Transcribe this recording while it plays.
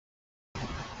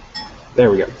There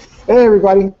we go. Hey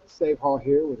everybody, Dave Hall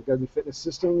here with Agoge Fitness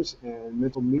Systems and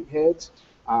Mental Meatheads.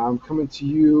 I'm coming to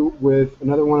you with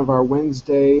another one of our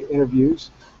Wednesday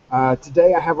interviews.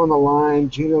 Today I have on the line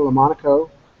Gina LoMonaco,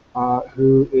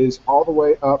 who is all the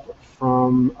way up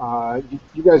from,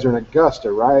 you guys are in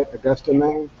Augusta, right? Augusta,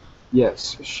 Maine?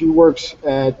 Yes. She works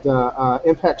at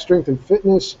Impact Strength and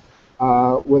Fitness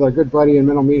with our good buddy and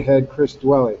mental meathead, Chris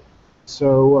Dwelle.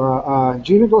 So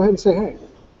Gina, go ahead and say hey.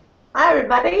 Hi,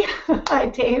 everybody. Hi,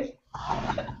 Dave.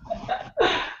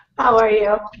 How are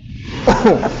you?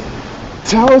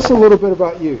 Tell us a little bit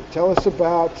about you. Tell us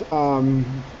about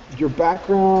your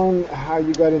background, how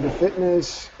you got into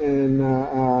fitness, and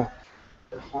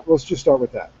let's just start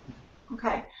with that.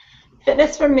 Okay.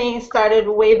 Fitness for me started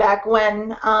way back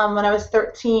when I was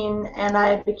 13, and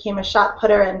I became a shot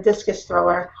putter and discus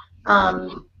thrower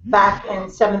back in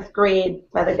 7th grade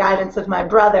by the guidance of my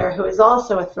brother, who is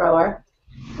also a thrower.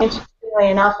 Interestingly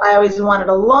enough, I always wanted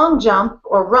a long jump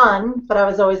or run, but I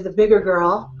was always the bigger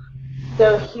girl.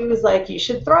 So he was like, you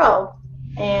should throw.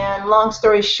 And long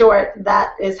story short,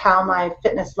 that is how my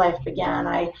fitness life began.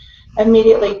 I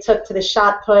immediately took to the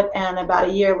shot put, and about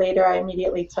a year later, I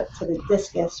immediately took to the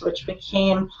discus, which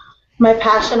became my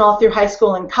passion all through high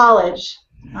school and college.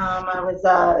 I was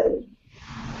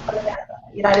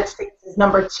United States is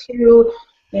 #2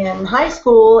 in high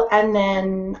school, and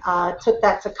then took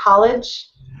that to college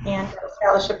and got a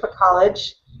scholarship for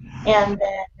college, and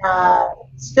then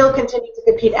still continued to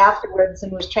compete afterwards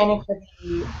and was training for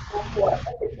the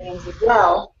Olympic Games as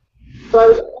well. So I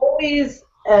was always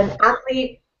an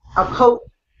athlete, a coach,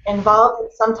 involved in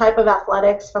some type of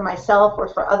athletics for myself or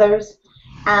for others,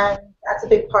 and that's a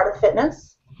big part of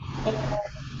fitness. And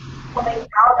coming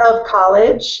out of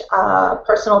college,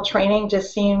 personal training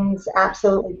just seems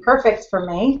absolutely perfect for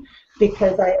me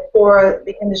because I adore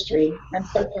the industry. I'm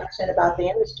so passionate about the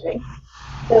industry.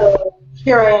 So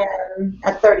here I am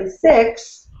at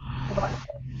 36,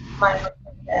 my own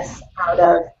business out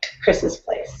of Chris's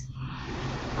place.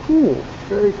 Cool,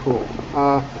 very cool.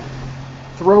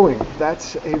 Throwing,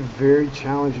 that's a very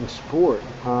challenging sport.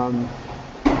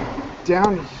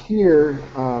 Down here,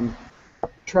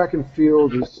 track and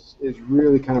field is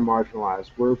really kind of marginalized.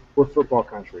 We're football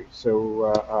country,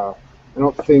 so I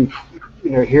don't think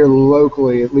here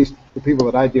locally, at least the people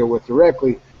that I deal with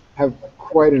directly, have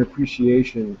quite an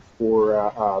appreciation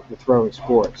for the throwing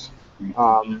sports.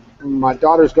 My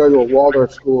daughters go to a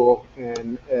Waldorf school,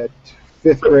 and at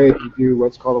 5th grade we do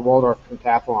what's called a Waldorf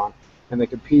pentathlon, and they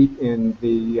compete in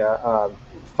the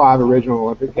 5 original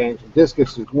Olympic Games, and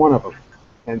discus is one of them.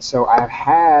 And so I've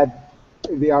had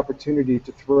the opportunity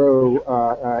to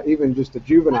throw even just a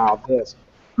juvenile disc,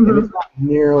 and it's not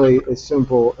nearly as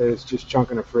simple as just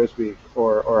chunking a frisbee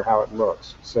or how it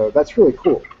looks. So that's really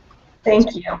cool.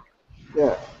 Thank you.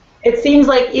 Yeah. It seems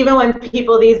like even when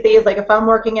people these days, like if I'm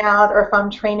working out or if I'm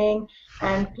training,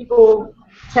 and people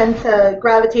tend to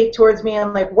gravitate towards me, and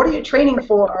I'm like, what are you training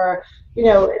for? Or,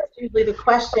 it's usually the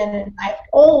question, and I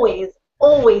always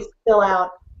fill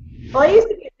out, well, I used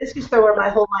to be a discus thrower my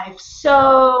whole life,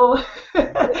 so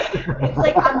it's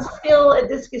like I'm still a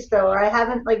discus thrower. I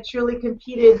haven't like truly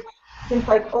competed since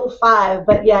like '05,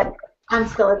 but yet I'm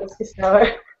still a discus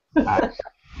thrower.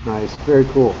 Nice, very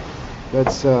cool.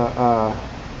 That's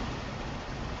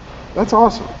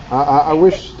awesome. I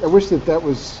wish that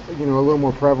was a little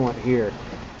more prevalent here.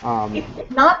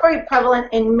 It's not very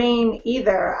prevalent in Maine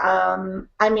either.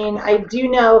 I mean, I do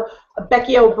know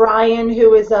Becky O'Brien,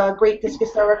 who is a great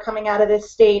discus thrower coming out of this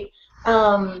state,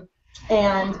 but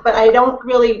I don't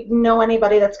really know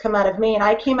anybody that's come out of Maine.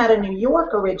 I came out of New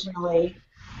York originally,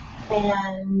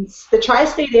 and the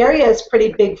tri-state area is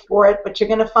pretty big for it, but you're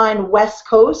going to find West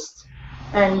Coast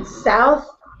and South,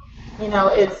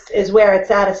 is where it's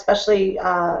at, especially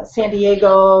San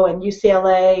Diego and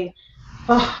UCLA.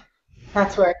 Oh,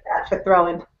 that's where it's at for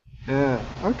throwing. Yeah.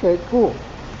 Okay. Cool.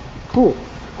 Cool.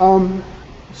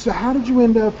 So how did you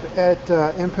end up at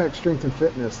Impact Strength and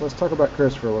Fitness? Let's talk about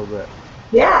Chris for a little bit.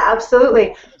 Yeah,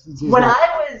 absolutely. When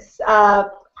I was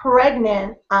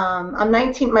pregnant, I'm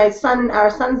 19. Our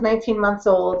son's 19 months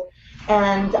old,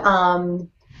 and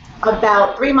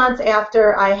about 3 months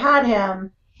after I had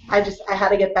him, I had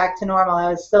to get back to normal. I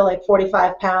was still like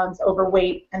 45 pounds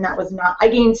overweight, and that was not. I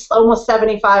gained almost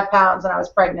 75 pounds when I was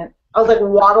pregnant. I was like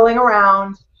waddling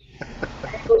around. My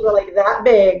ankles were like that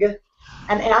big.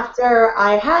 And after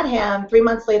I had him, 3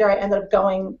 months later, I ended up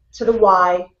going to the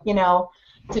Y,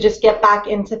 to just get back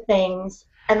into things.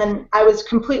 And then I was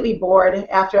completely bored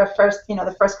after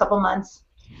the first couple months.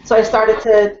 So I started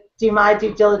to do my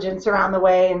due diligence around the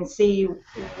way and see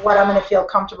what I'm going to feel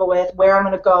comfortable with, where I'm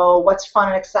going to go, what's fun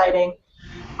and exciting.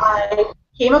 I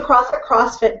came across a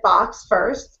CrossFit box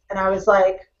first, and I was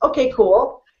like, okay,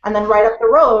 cool. And then right up the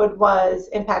road was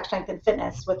Impact Strength and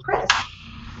Fitness with Chris.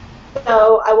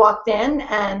 So I walked in,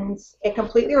 and it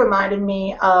completely reminded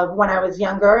me of when I was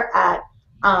younger at.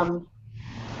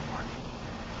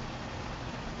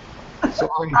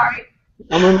 Sorry.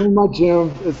 I'm in my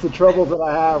gym. It's the trouble that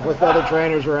I have with other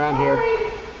trainers around here.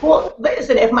 Well,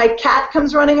 listen, if my cat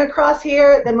comes running across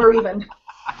here, then we're even.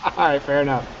 All right, fair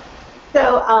enough.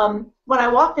 So when I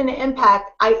walked into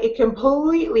Impact, it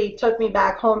completely took me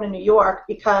back home to New York,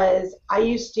 because I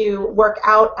used to work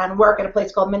out and work at a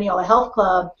place called Mineola Health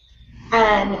Club,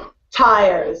 and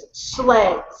tires,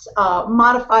 sleds,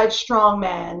 modified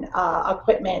strongman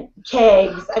equipment,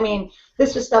 kegs. I mean,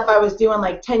 this was stuff I was doing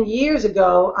like 10 years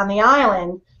ago on the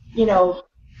island, you know,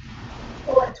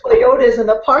 pulling Toyotas in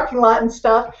the parking lot and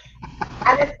stuff.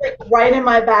 And it's like right in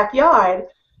my backyard.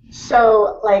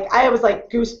 So like I was like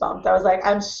goosebumped. I was like,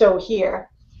 I'm so here.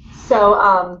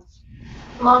 So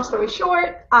long story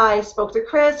short, I spoke to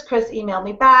Chris. Chris emailed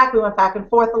me back. We went back and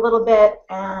forth a little bit,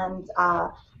 and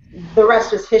the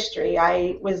rest was history.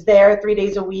 I was there 3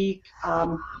 days a week.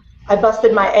 I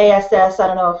busted my ASS. I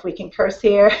don't know if we can curse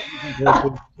here.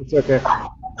 It's okay.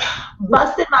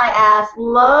 Busted my ass.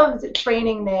 Loved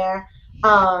training there.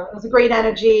 It was a great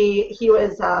energy. He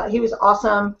was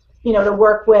awesome, you know, to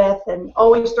work with, and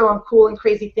always throwing cool and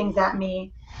crazy things at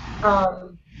me.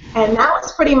 And that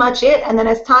was pretty much it. And then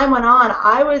as time went on,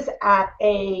 I was at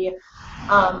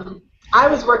I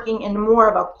was working in more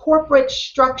of a corporate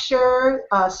structure,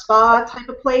 spa type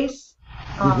of place.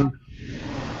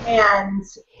 And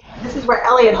this is where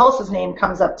Elliot Hulse's name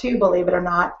comes up too, believe it or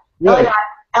not. Really?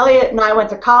 Elliot and I went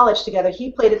to college together.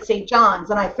 He played at St. John's,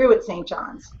 and I threw at St.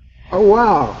 John's. Oh,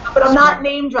 wow. But I'm not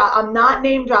name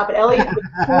dropping. Elliot was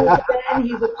cool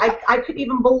then. I couldn't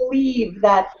even believe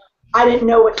that I didn't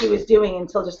know what he was doing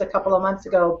until just a couple of months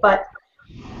ago. But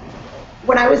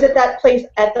when I was at the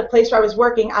place where I was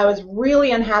working, I was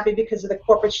really unhappy because of the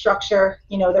corporate structure.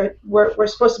 You know, we're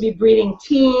supposed to be breeding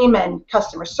team and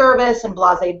customer service and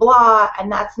blah, blah, blah, and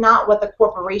that's not what the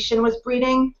corporation was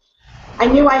breeding. I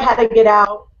knew I had to get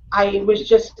out. I was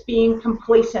just being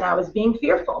complacent. I was being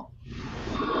fearful.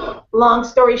 Long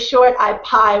story short,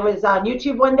 I was on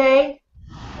YouTube one day,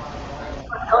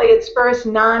 Elliot's first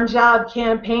non-job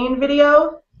campaign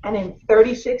video, and in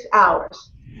 36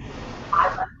 hours, I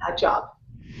left that job.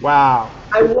 Wow.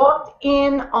 I walked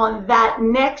in on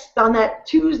that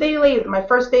Tuesday later, my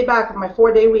first day back of my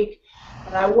 4-day week,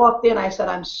 and I walked in, I said,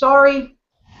 I'm sorry,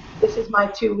 this is my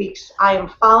 2 weeks. I am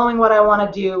following what I want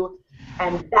to do,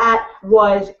 and that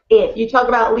was it. You talk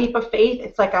about leap of faith,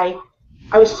 it's like I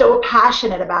was so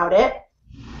passionate about it.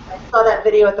 I saw that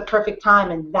video at the perfect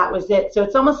time, and that was it. So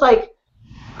it's almost like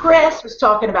Chris was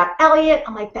talking about Elliot.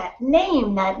 I'm like, that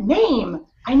name,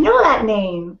 I know that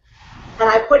name. And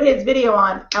I put his video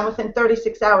on, and within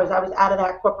 36 hours, I was out of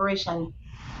that corporation,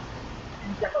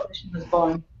 and GEvolution was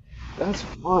born. That's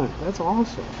fun. That's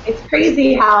awesome. It's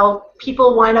crazy how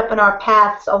people wind up in our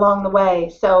paths along the way.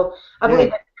 So I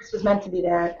believe that Chris was meant to be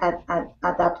there at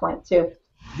that point, too.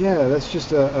 Yeah, that's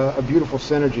just a beautiful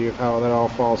synergy of how that all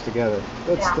falls together.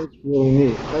 That's really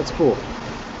neat. That's cool.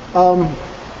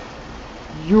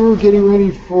 You were getting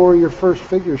ready for your first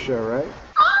figure show, right?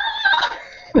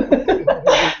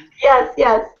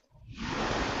 Yes.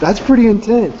 That's pretty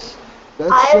intense.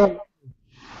 That's.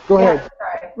 Go ahead.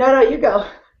 Sorry. No, you go.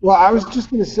 Well, I was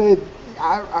just going to say,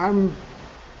 I'm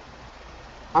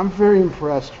very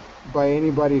impressed by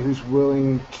anybody who's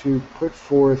willing to put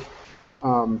forth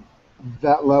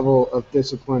that level of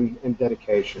discipline and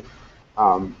dedication.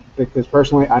 Because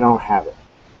personally, I don't have it.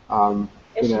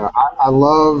 You know, I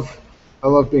love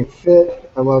being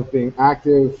fit. I love being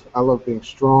active. I love being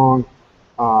strong.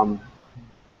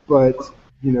 But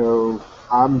you know,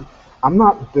 I'm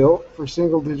not built for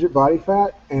single-digit body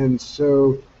fat, and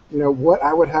so you know what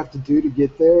I would have to do to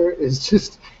get there is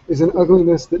an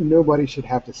ugliness that nobody should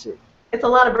have to see. It's a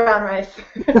lot of brown rice.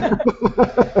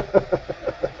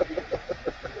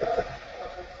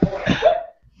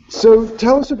 So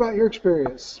tell us about your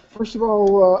experience. First of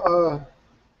all,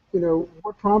 you know,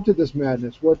 what prompted this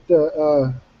madness? What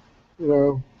you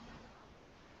know?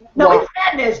 No, wow. It's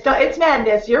madness. It's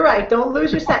madness. You're right. Don't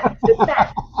lose your sentence. It's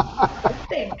madness. Don't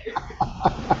think.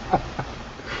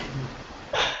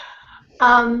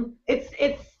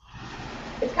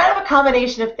 It's kind of a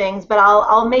combination of things, but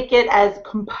I'll make it as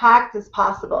compact as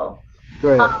possible.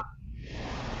 Go ahead.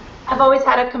 I've always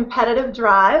had a competitive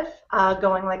drive,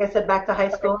 going, like I said, back to high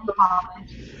school and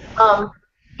college.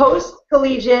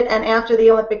 Post-collegiate and after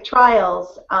the Olympic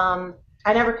trials, I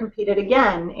never competed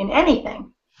again in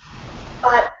anything.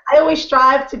 But I always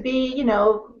strive to be, you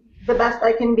know, the best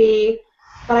I can be,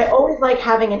 but I always like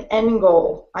having an end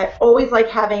goal. I always like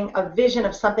having a vision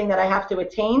of something that I have to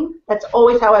attain. That's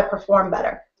always how I perform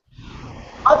better.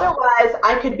 Otherwise,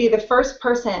 I could be the first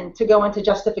person to go into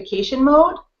justification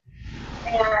mode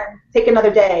and take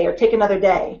another day or take another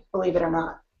day, believe it or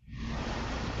not.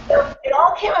 So it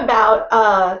all came about,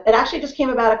 it actually just came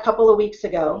about a couple of weeks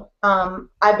ago.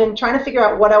 I've been trying to figure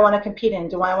out what I want to compete in.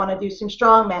 Do I want to do some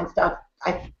strongman stuff?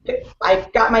 I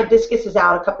got my discuses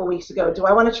out a couple of weeks ago. Do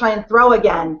I want to try and throw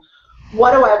again?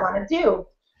 What do I want to do?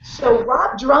 So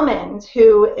Rob Drummond,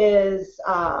 who is,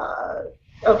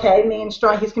 Maine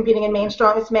Strong, he's competing in Maine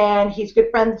Strongest Man. He's good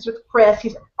friends with Chris.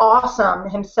 He's awesome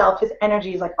himself. His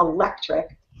energy is like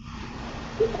electric.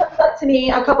 He comes up to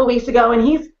me a couple weeks ago, and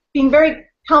he's being very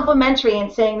complimentary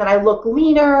and saying that I look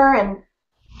leaner and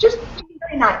just being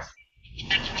very nice.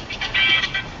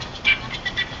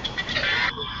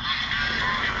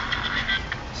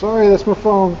 Sorry, that's my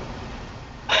phone.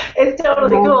 It's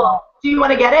totally cool. Do you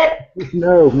want to get it?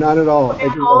 No, not at all. Okay,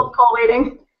 call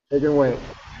waiting. I can wait.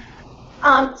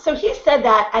 So he said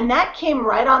that, and that came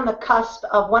right on the cusp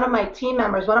of one of my team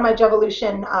members, one of my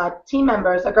GEvolution team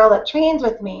members, a girl that trains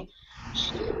with me.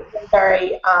 She was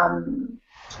very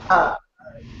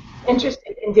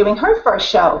interested in doing her first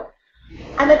show.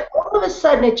 And then all of a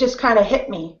sudden it just kind of hit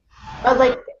me. I was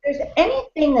like, if there's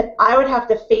anything that I would have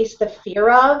to face the fear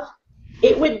of,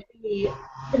 it would be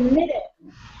committing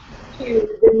to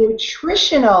the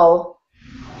nutritional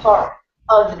part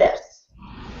of this.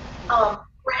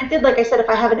 Granted, like I said, if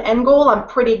I have an end goal, I'm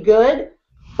pretty good.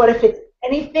 But if it's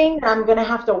anything that I'm going to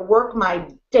have to work my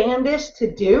damnedest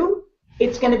to do,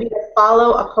 it's going to be to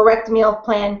follow a correct meal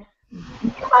plan,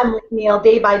 meal by meal,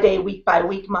 day by day, week by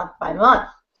week, month by month.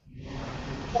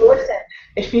 So listen,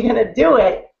 if you're going to do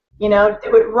it, do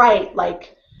it right,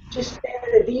 like just stare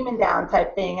the demon down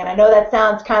type thing. And I know that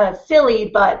sounds kind of silly,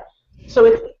 but so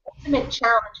it's the ultimate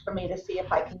challenge for me to see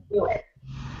if I can do it.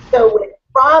 So with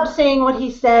Rob saying what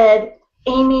he said,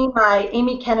 Amy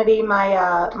Kennedy, my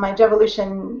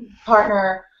GEvolution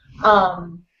partner,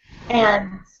 and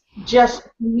just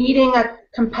needing a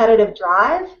competitive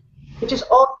drive, it just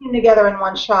all came together in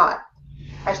one shot.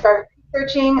 I started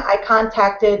researching. I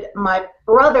contacted my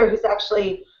brother, who's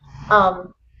actually,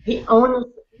 he owns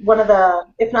one of the,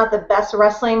 if not the best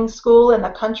wrestling school in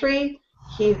the country.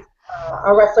 He's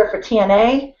a wrestler for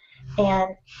TNA,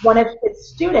 and one of his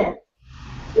students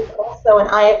is also an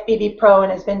IFBB pro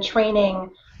and has been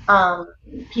training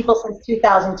people since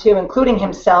 2002, including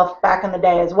himself back in the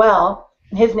day as well.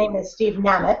 And his name is Steve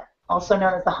Namit, also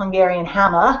known as the Hungarian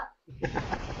Hammer.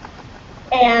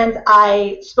 And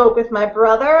I spoke with my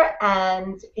brother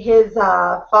and his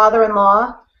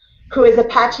father-in-law, who is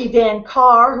Apache Dan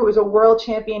Carr, who is a world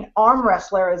champion arm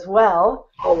wrestler as well.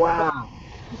 Oh, wow.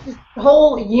 This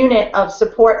whole unit of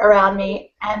support around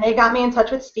me, and they got me in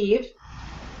touch with Steve.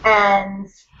 And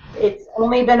it's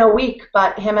only been a week,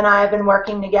 but him and I have been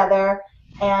working together,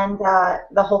 and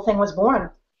the whole thing was born.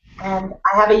 And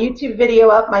I have a YouTube video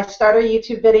up. My starter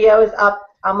YouTube video is up.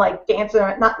 I'm like dancing,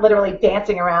 not literally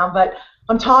dancing around, but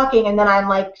I'm talking, and then I'm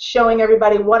like showing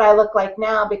everybody what I look like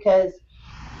now, because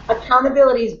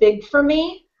accountability is big for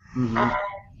me, and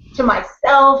to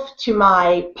myself, to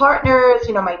my partners,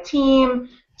 my team,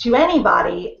 to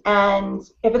anybody. And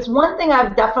if it's one thing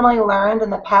I've definitely learned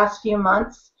in the past few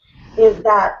months, is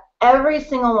that every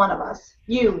single one of us,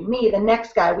 you, me, the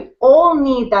next guy, we all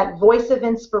need that voice of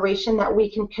inspiration that we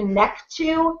can connect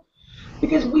to,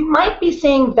 because we might be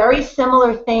saying very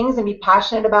similar things and be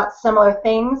passionate about similar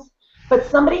things, but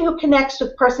somebody who connects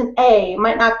with person A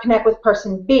might not connect with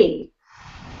person B.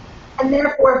 And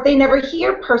therefore, if they never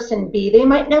hear person B, they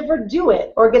might never do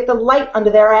it or get the light under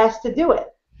their ass to do it.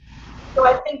 So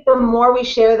I think the more we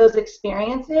share those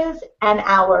experiences and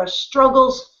our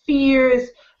struggles, fears,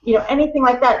 anything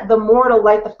like that, the more it'll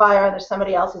light the fire under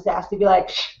somebody else's ass to be like,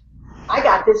 I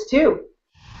got this too.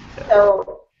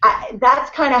 So that's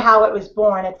kind of how it was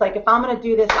born. It's like, if I'm going to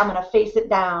do this, I'm going to face it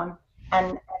down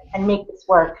and make this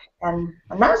work. And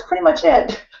that was pretty much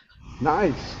it.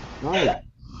 Nice.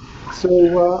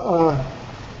 So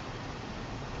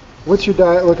what's your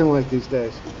diet looking like these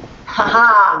days?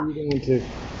 Haha. What are you going to?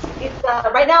 It's,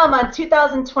 right now I'm on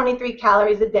 2,023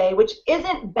 calories a day, which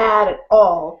isn't bad at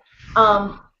all.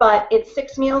 But it's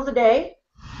 6 meals a day.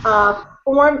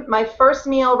 My first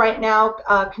meal right now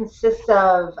consists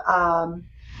of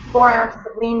 4 ounces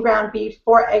of lean ground beef,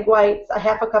 4 egg whites, a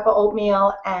half a cup of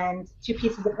oatmeal, and 2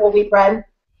 pieces of whole wheat bread.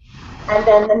 And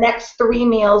then the next 3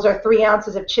 meals are 3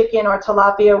 ounces of chicken or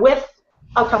tilapia with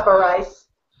a cup of rice.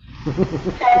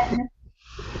 And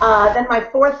then my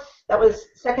fourth That was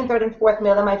second, third, and fourth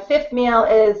meal. Then my fifth meal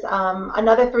is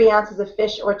another 3 ounces of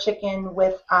fish or chicken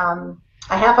with a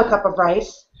half a cup of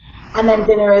rice. And then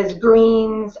dinner is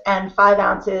greens and 5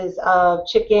 ounces of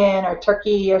chicken or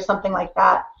turkey or something like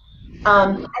that.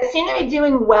 I seem to be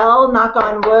doing well, knock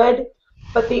on wood,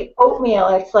 but the oatmeal,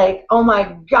 it's like, oh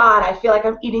my God, I feel like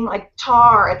I'm eating like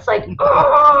tar. It's like,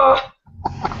 oh.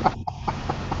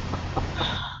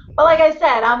 But like I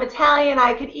said, I'm Italian.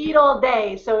 I could eat all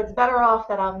day, so it's better off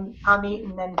that I'm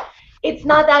eating. And it's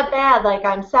not that bad. Like,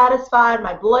 I'm satisfied.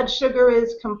 My blood sugar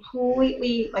is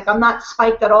completely, like, I'm not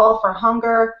spiked at all for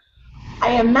hunger.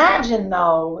 I imagine,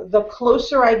 though, the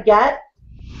closer I get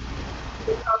to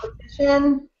the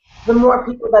competition, the more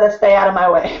people better stay out of my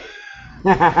way.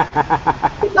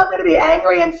 Because I'm going to be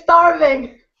angry and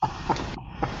starving.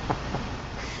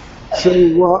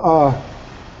 So,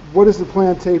 what does the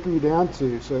plan taper you down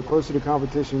to? So closer to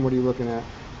competition, what are you looking at?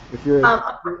 If you're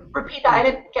repeat that. I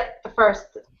didn't get the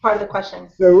first part of the question.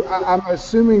 So I'm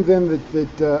assuming then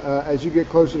that as you get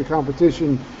closer to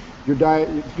competition, your diet,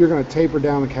 you're going to taper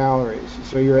down the calories.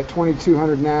 So you're at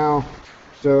 2,200 now.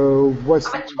 So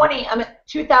what's? I'm at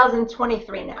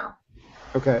 2,023 now.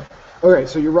 Okay. Okay.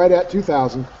 So you're right at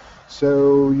 2,000.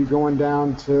 So you're going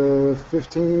down to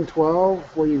 15,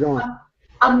 12. Where are you going?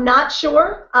 I'm not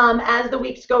sure. As the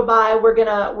weeks go by, we're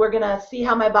gonna see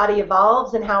how my body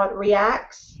evolves and how it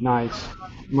reacts. Nice,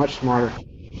 much smarter.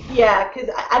 Yeah, because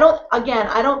I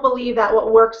don't believe that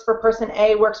what works for person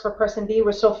A works for person B.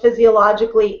 We're so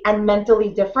physiologically and mentally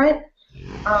different.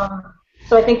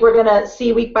 So I think we're gonna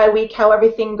see week by week how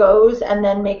everything goes and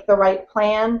then make the right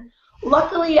plan.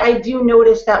 Luckily, I do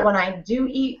notice that when I do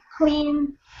eat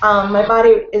clean, my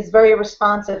body is very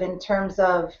responsive in terms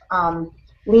of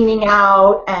leaning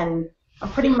out, and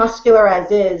I'm pretty muscular as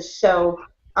is, so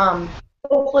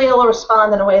hopefully it'll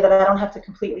respond in a way that I don't have to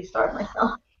completely starve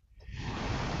myself.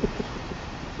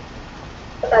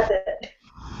 But that's it.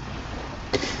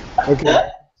 Okay,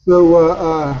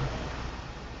 so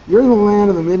you're in the land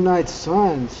of the midnight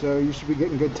sun, so you should be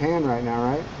getting good tan right now,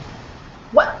 right?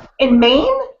 What, in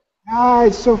Maine? Ah,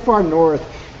 it's so far north.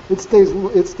 It stays.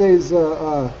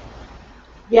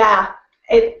 Yeah,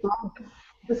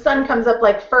 the sun comes up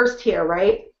like first here,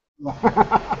 right?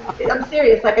 I'm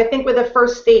serious. Like, I think we're the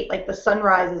first state, like, the sun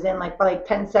rises in like for like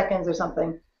 10 seconds or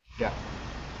something. Yeah.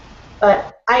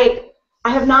 But I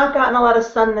have not gotten a lot of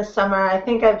sun this summer. I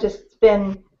think I've just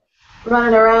been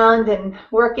running around and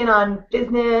working on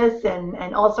business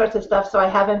and all sorts of stuff, so I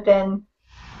haven't been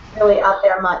really out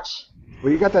there much.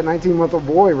 Well, you got that 19-month-old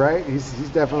boy, right? He's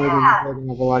definitely going to be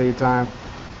taking up a lot of your time.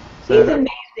 So. He's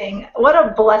amazing. What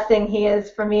a blessing he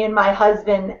is for me and my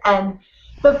husband. And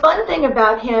the fun thing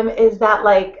about him is that,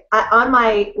 like, on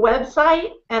my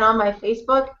website and on my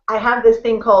Facebook, I have this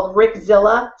thing called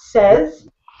Rickzilla Says.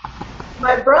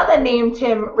 My brother named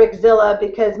him Rickzilla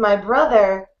because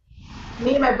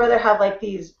me and my brother have like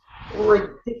these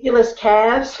ridiculous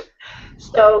calves.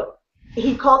 So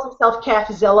he calls himself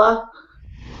Calfzilla.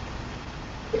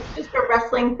 It's just a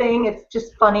wrestling thing. It's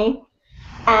just funny.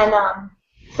 And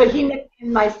so he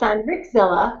nicknamed my son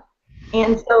Rickzilla.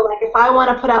 And so, like, if I want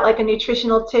to put out like a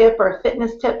nutritional tip or a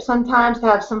fitness tip sometimes to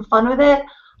have some fun with it,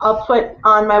 I'll put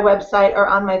on my website or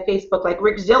on my Facebook, like,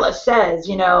 Rickzilla Says,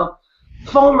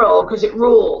 foam roll because it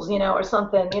rules, or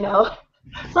something,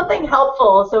 something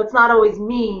helpful, so it's not always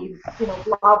me,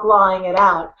 blah blahing it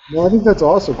out. Well, I think that's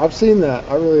awesome. I've seen that.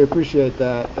 I really appreciate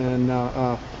that. And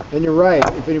you're right.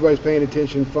 If anybody's paying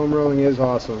attention, foam rolling is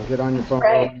awesome. Get on your foam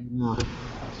rolling now.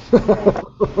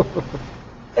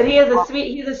 But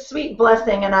he's a sweet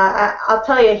blessing, and I'll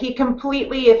tell you, he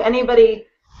completely, if anybody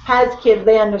has kids,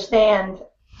 they understand.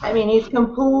 I mean, he's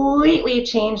completely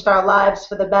changed our lives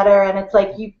for the better, and it's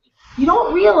like you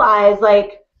don't realize,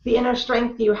 like, the inner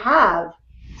strength you have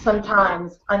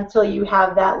sometimes until you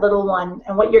have that little one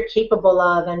and what you're capable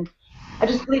of. And I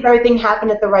just believe everything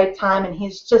happened at the right time, and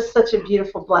he's just such a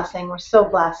beautiful blessing. We're so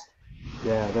blessed.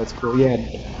 Yeah, that's cool. Yeah,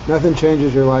 nothing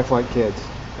changes your life like kids.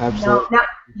 Absolutely. No. Now,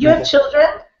 you have children?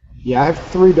 Yeah, I have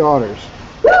 3 daughters.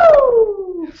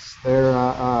 Woo!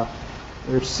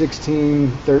 They're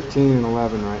 16, 13, and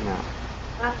 11 right now.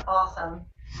 That's awesome.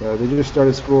 So they just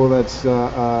started school. That's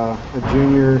a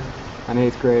junior, an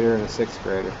 8th grader, and a 6th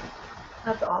grader.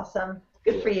 That's awesome.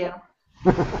 Good for you.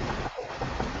 Good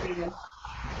for you.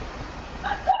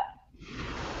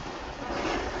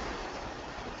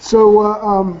 So,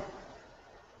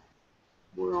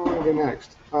 where are we going to go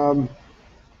next?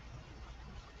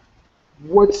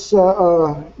 What's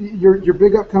your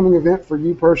big upcoming event for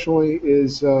you personally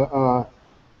is the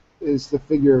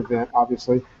figure event,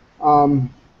 obviously.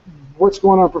 What's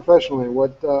going on professionally?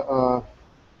 What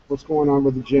What's going on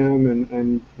with the gym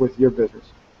and with your business?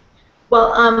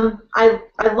 Well, I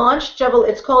launched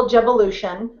It's called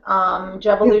GEvolution. Yeah,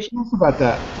 GEvolution. tell us about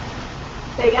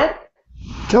that. Say again?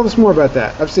 Tell us more about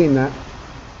that. I've seen that.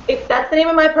 That's the name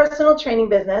of my personal training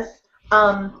business.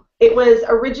 It was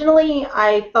originally,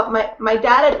 I thought my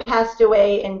dad had passed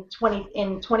away in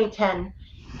 2010,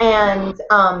 and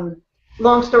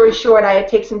long story short, I had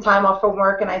taken some time off from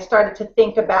work, and I started to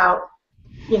think about,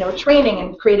 training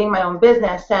and creating my own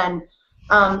business. And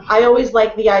I always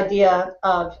liked the idea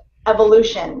of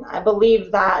evolution. I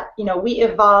believe that we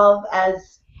evolve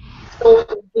as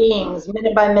soulful beings,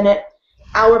 minute by minute,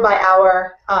 hour by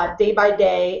hour, day by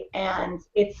day, and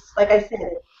it's like I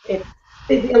said, it's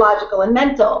physiological and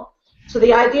mental. So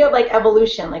the idea of like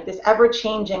evolution, like this ever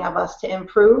changing of us to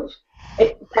improve,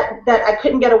 that I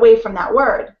couldn't get away from that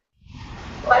word.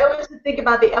 So I always think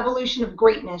about the evolution of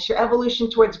greatness, your evolution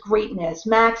towards greatness,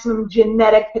 maximum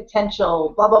genetic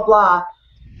potential, blah blah blah.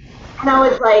 And I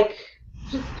was like,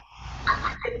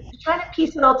 trying to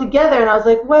piece it all together, and I was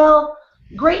like, well,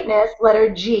 greatness,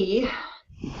 letter G.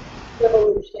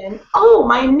 Revolution. Oh,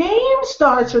 my name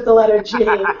starts with the letter G. This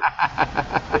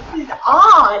is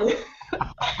on.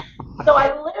 So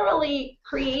I literally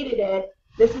created it.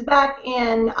 This is back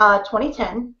in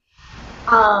 2010.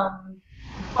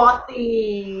 Bought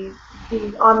the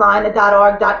online, the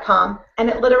 .org.com, and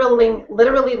it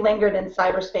literally lingered in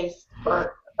cyberspace for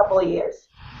a couple of years.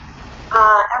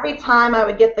 Every time I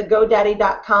would get the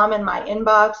GoDaddy.com in my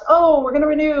inbox, oh, we're going to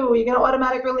renew, you're going to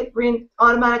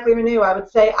automatically renew, I would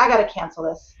say, I got to cancel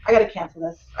this. I got to cancel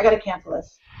this. I got to cancel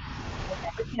this. I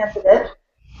never canceled it.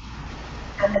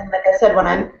 And then, like I said, when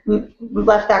I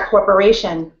left that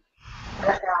corporation,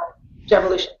 that's how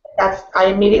GEvolution, I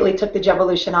immediately took the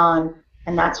GEvolution on,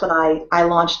 and that's when I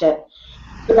launched it.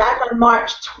 So back on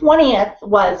March 20th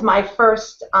was my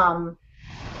first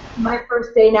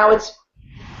day. Now it's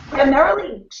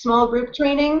primarily small group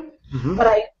training, but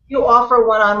I do offer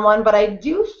one-on-one. But I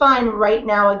do find right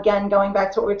now, again, going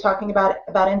back to what we were talking about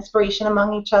inspiration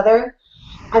among each other,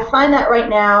 I find that right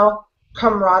now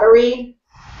camaraderie,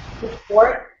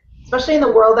 support, especially in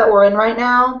the world that we're in right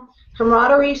now,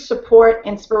 camaraderie, support,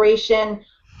 inspiration,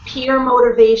 peer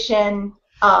motivation,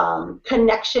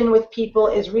 connection with people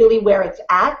is really where it's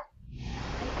at.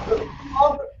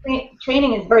 Small group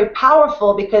training is very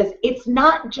powerful because it's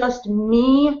not just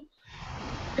me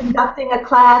conducting a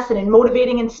class and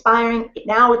motivating, inspiring.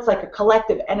 Now it's like a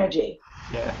collective energy.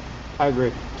 Yeah, I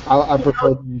agree. I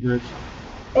prefer the groups.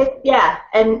 Yeah,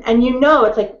 and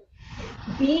it's like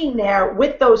being there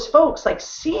with those folks, like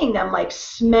seeing them like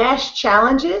smash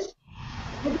challenges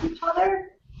with each other.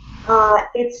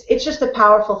 It's just a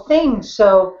powerful thing.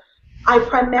 So I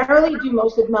primarily do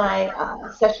most of my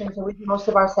sessions, and we do most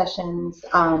of our sessions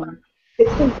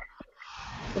 16.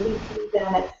 We do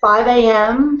them at 5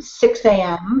 a.m., 6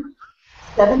 a.m.,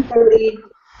 7:30,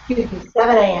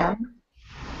 7 a.m.,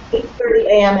 8:30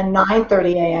 a.m., and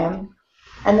 9:30 a.m.,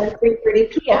 and then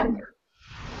 3:30 p.m.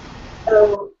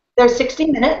 So they're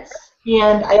 60 minutes,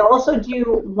 and I also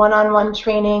do one-on-one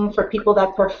training for people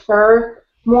that prefer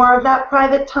more of that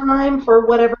private time for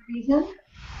whatever reason.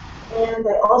 And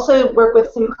I also work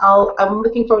with I'm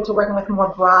looking forward to working with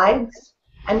more brides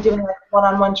and doing like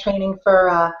one-on-one training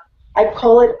for, I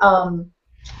call it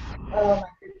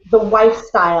the wife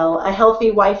style, a healthy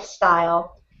wife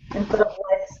style instead of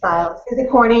lifestyle. Is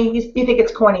it corny? You think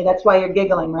it's corny, that's why you're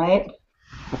giggling, right?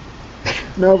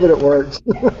 No, but it works.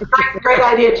 Great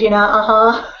idea,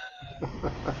 Gina,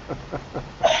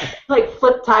 Like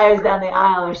flip tires down the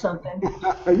aisle or something.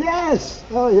 Yes!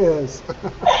 Oh, yes.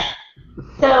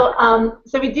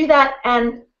 So we do that,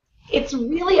 and it's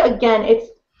really, again,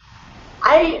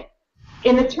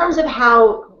 in the terms of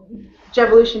how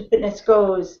GEvolution Fitness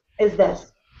goes, is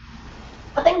this.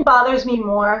 Nothing bothers me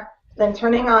more than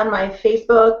turning on my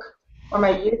Facebook or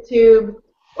my YouTube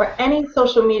or any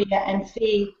social media and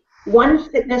see one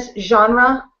fitness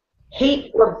genre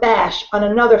hate or bash on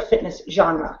another fitness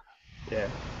genre. Yeah.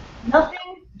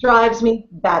 Nothing drives me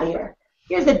battier.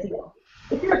 Here's the deal.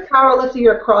 If you're a power lifter,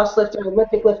 you're a cross lifter,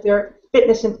 Olympic lifter,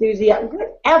 fitness enthusiast,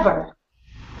 whatever,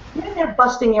 you're in there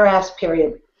busting your ass,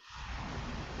 period.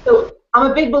 So I'm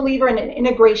a big believer in an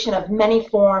integration of many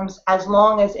forms, as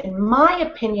long as, in my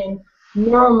opinion,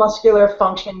 neuromuscular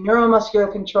function,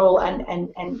 neuromuscular control, and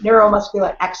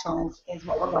neuromuscular excellence is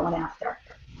what we're going after.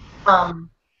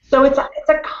 So it's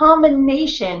a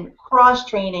combination,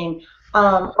 cross-training,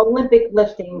 Olympic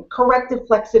lifting, corrective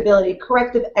flexibility,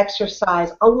 corrective exercise,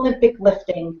 Olympic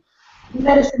lifting,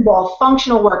 medicine ball,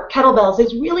 functional work, kettlebells.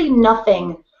 There's really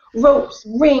nothing, ropes,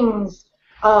 rings,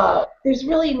 there's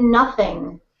really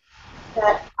nothing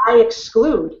that I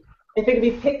exclude. If it can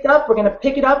be picked up, we're going to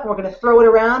pick it up, and we're going to throw it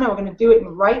around, and we're going to do it in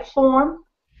right form,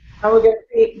 and we're going to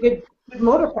create good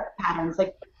motor patterns.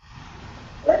 Like,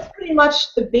 that's pretty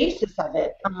much the basis of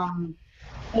it.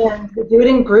 And we do it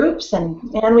in groups, and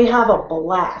man, we have a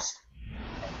blast.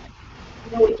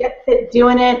 You know, we get fit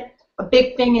doing it. A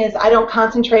big thing is I don't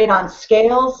concentrate on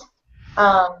scales.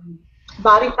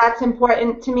 Body fat's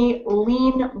important to me.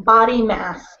 Lean body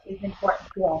mass is important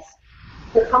to us.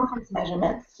 Circumference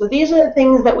measurements. So these are the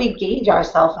things that we gauge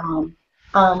ourselves on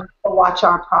to watch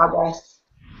our progress.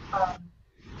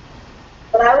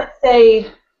 But I would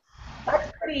say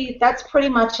that's pretty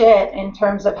much it in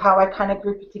terms of how I kind of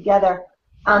group it together.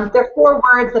 There are 4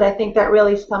 words that I think that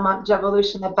really sum up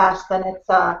GEvolution the best, and it's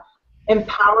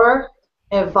empower,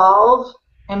 evolve,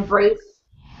 embrace,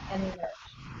 and emerge.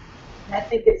 And I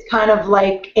think it's kind of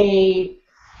like a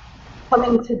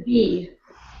coming to be.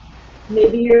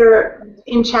 Maybe you're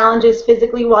in challenges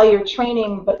physically while you're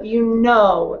training, but you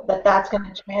know that that's going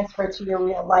to transfer to your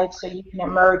real life so you can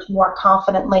emerge more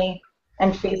confidently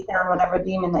and face down whatever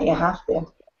demon that you have to.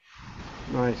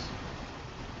 Nice.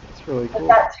 That's really cool. Is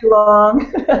that too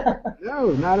long?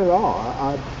 No, not at all.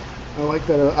 I like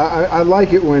that. I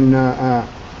like it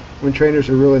when trainers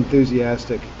are real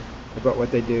enthusiastic about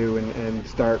what they do and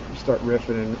start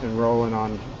riffing and rolling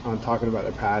on talking about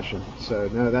their passion. So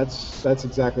no, that's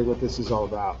exactly what this is all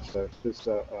about. So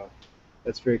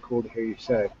that's very cool to hear you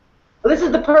say. Well, this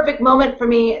is the perfect moment for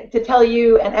me to tell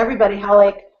you and everybody how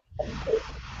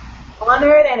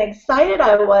honored and excited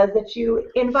I was that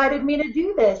you invited me to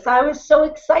do this. I was so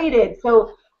excited.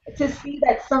 So to see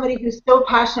that somebody who's so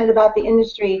passionate about the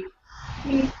industry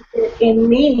sees it in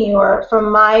me or from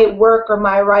my work or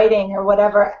my writing or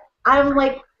whatever, I'm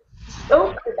like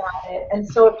stoked about it and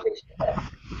so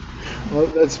appreciative. Well,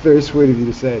 that's very sweet of you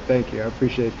to say. Thank you. I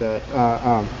appreciate that.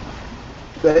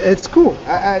 It's cool.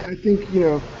 I think, you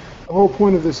know, the whole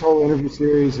point of this whole interview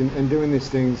series and doing these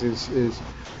things is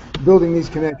building these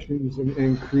connections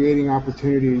and creating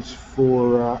opportunities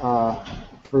for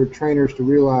trainers to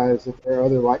realize that there are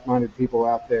other like-minded people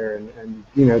out there and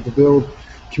you know, to build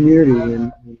community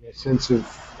and a sense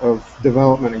of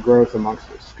development and growth amongst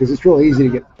us. Because it's real easy to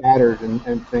get scattered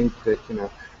and think that, you know,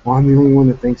 well, I'm the only one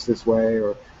that thinks this way,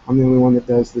 or I'm the only one that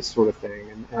does this sort of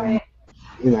thing. And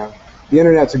you know, the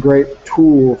internet's a great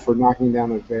tool for knocking down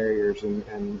those barriers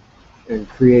and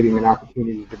creating an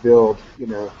opportunity to build, you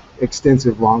know,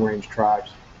 extensive long-range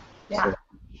tribes. Yeah. So,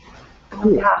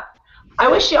 cool. Yeah. I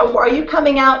wish you. Are you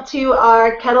coming out to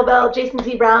our kettlebell? Jason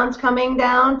Z. Brown's coming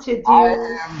down to do.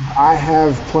 I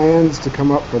have plans to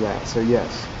come up for that. So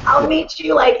yes. I'll meet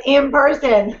you like in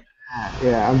person.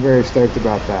 Yeah, I'm very stoked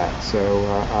about that. So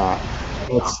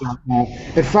let's.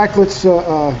 In fact, let's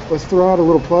throw out a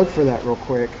little plug for that real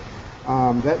quick.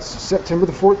 That's September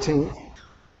the 14th.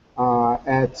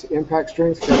 At Impact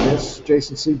Strength Fitness,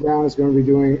 Jason C. Brown is going to be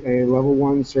doing a level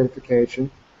 1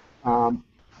 certification.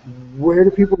 Where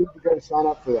do people need to go to sign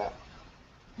up for that?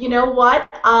 You know what?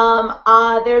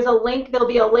 There's a link. There'll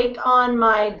be a link on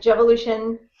my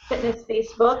GEvolution Fitness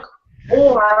Facebook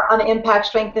or on the Impact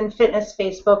Strength and Fitness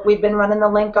Facebook. We've been running the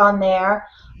link on there.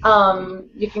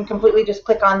 You can completely just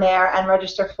click on there and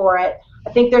register for it. I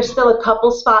think there's still a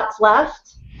couple spots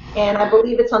left, and I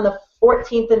believe it's on the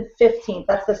 14th and 15th.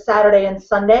 That's the Saturday and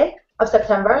Sunday of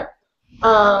September.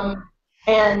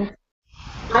 And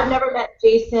I've never met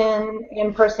Jason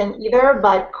in person either,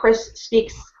 but Chris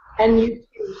speaks and you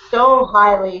so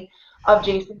highly of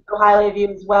Jason, so highly of you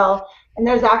as well. And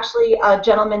there's actually a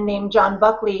gentleman named John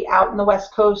Buckley out in the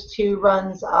West Coast who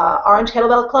runs Orange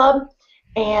Kettlebell Club.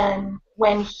 And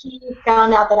when he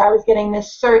found out that I was getting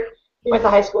this cert, we went to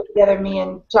high school together, me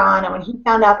and John, and when he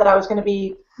found out that I was going to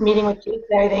be meeting with Jason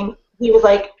and everything, he was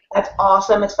like, that's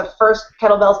awesome. It's the first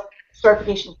kettlebell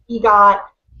certification he got,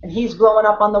 and he's blowing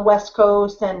up on the West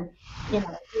Coast, and you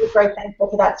know, he was very thankful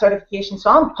for that certification. So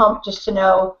I'm pumped just to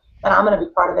know that I'm going to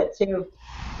be part of it too.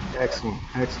 Excellent,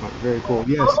 excellent, very cool.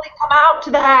 Yes. Totally come out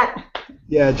to that.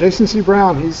 Yeah, Jason C.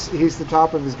 Brown, he's the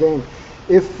top of his game.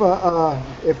 If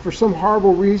for some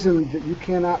horrible reason that you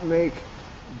cannot make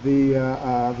the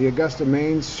Augusta,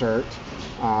 Maine cert,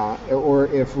 or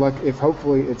if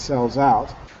hopefully it sells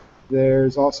out,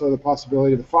 there's also the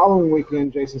possibility the following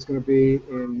weekend Jason's going to be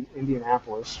in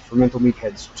Indianapolis for Mental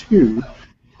Meatheads 2,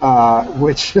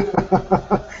 which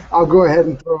I'll go ahead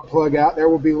and throw a plug out. There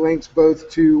will be links both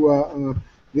to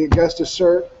the Augusta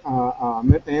cert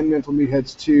and Mental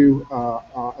Meatheads 2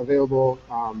 available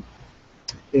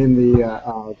in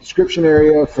the description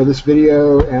area for this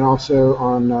video, and also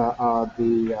on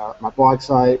my blog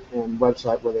site and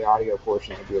website where the audio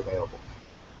portion will be available.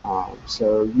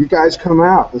 So you guys come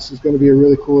out. This is going to be a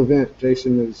really cool event.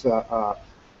 Jason is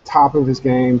top of his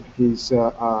game. He's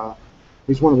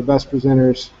one of the best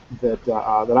presenters that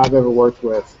I've ever worked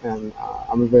with, and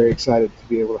I'm very excited to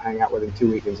be able to hang out with him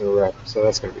 2 weekends in a row. So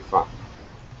that's going to be fun.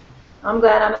 I'm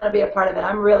glad I'm going to be a part of it.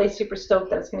 I'm really super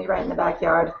stoked that it's going to be right in the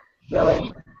backyard.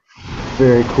 Really.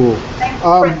 Very cool. Thanks,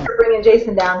 Chris, for bringing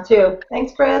Jason down too.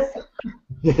 Thanks, Chris.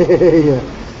 Yeah.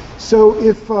 So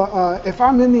if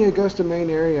I'm in the Augusta, Maine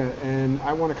area and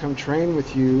I want to come train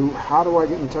with you, how do I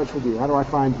get in touch with you? How do I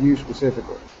find you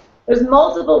specifically? There's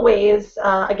multiple ways,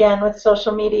 again, with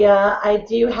social media. I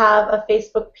do have a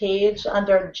Facebook page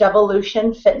under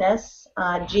GEvolution Fitness,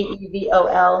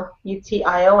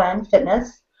 GEvolution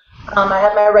Fitness. I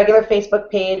have my regular Facebook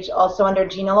page also under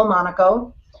Gina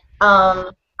LoMonaco.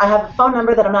 I have a phone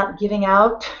number that I'm not giving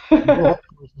out.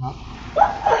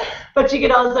 But you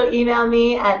can also email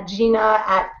me at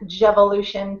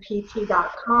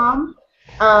gina@gevolutionpt.com.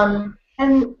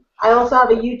 And I also have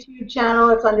a YouTube channel.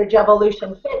 It's under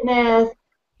GEvolution Fitness.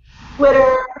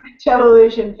 Twitter,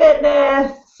 GEvolution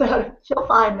Fitness. So you'll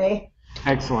find me.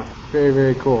 Excellent. Very,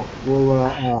 very cool. We'll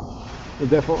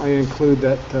definitely include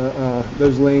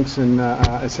those links. And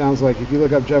it sounds like if you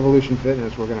look up GEvolution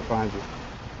Fitness, we're going to find you.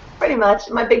 Pretty much.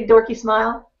 My big dorky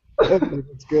smile.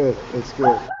 It's good. It's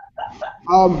good.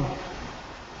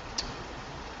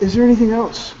 Is there anything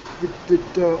else that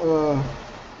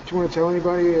you want to tell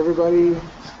everybody?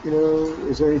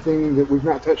 Is there anything that we've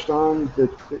not touched on that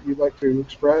you'd like to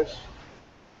express?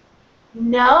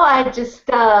 No, I just,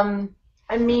 to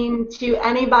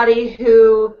anybody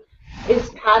who is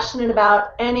passionate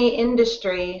about any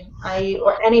industry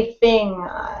or anything,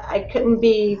 I couldn't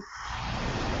be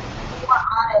more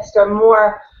honest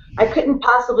or I couldn't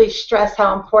possibly stress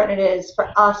how important it is for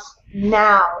us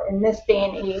now in this day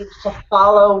and age to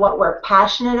follow what we're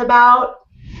passionate about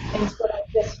instead of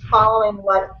just following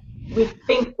what we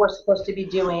think we're supposed to be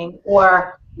doing,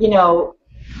 or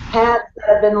paths that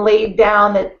have been laid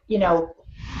down that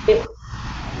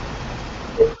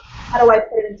how do I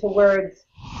put it into words?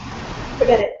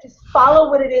 Forget it. Just follow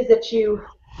what it is that you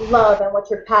love and what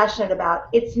you're passionate about.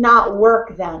 It's not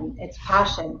work then, it's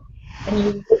passion. And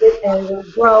you live it and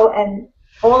you'll grow, and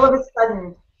all of a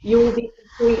sudden you will be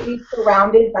completely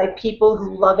surrounded by people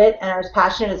who love it and are as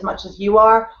passionate as much as you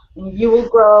are, and you will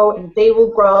grow and they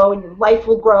will grow and your life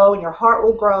will grow and your heart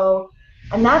will grow.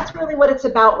 And that's really what it's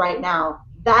about right now.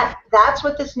 That's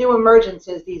what this new emergence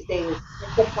is these days.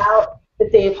 It's about the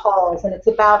Dave Halls, and it's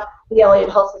about the Elliot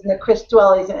Hulses and the Chris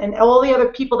Dwelles and all the other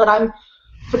people that I'm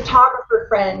photographer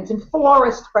friends and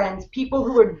florist friends, people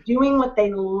who are doing what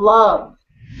they love.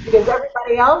 Because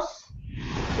everybody else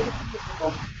is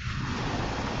miserable.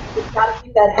 You've got to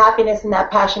keep that happiness and that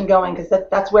passion going, because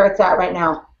that's where it's at right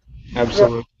now.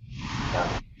 Absolutely. So,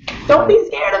 don't be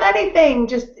scared of anything.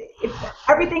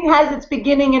 Everything has its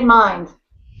beginning in mind.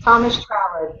 Thomas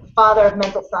Troward, the father of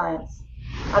mental science.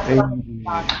 That's what I'm talking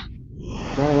about.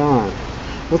 Right on.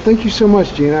 Well, thank you so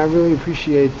much, Gina. I really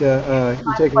appreciate you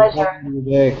taking the time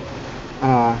today.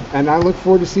 And I look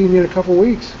forward to seeing you in a couple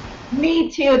weeks.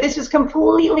 Me too. This was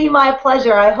completely my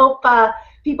pleasure. I hope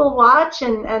people watch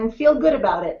and feel good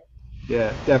about it.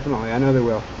 Yeah, definitely. I know they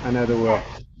will.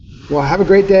 Well, have a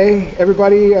great day,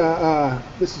 everybody.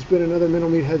 This has been another Mental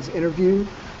Meatheads interview.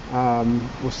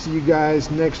 We'll see you guys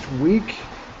next week.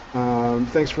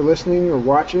 Thanks for listening or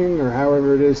watching or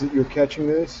however it is that you're catching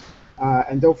this.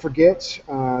 And don't forget,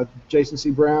 Jason C.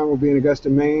 Brown will be in Augusta,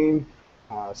 Maine,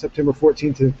 September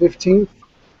 14th and 15th.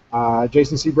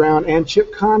 Jason C. Brown and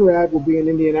Chip Conrad will be in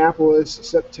Indianapolis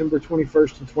September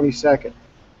 21st and 22nd.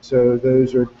 So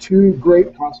those are two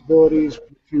great possibilities,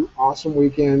 two awesome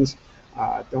weekends.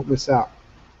 Don't miss out.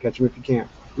 Catch them if you can.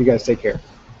 You guys take care.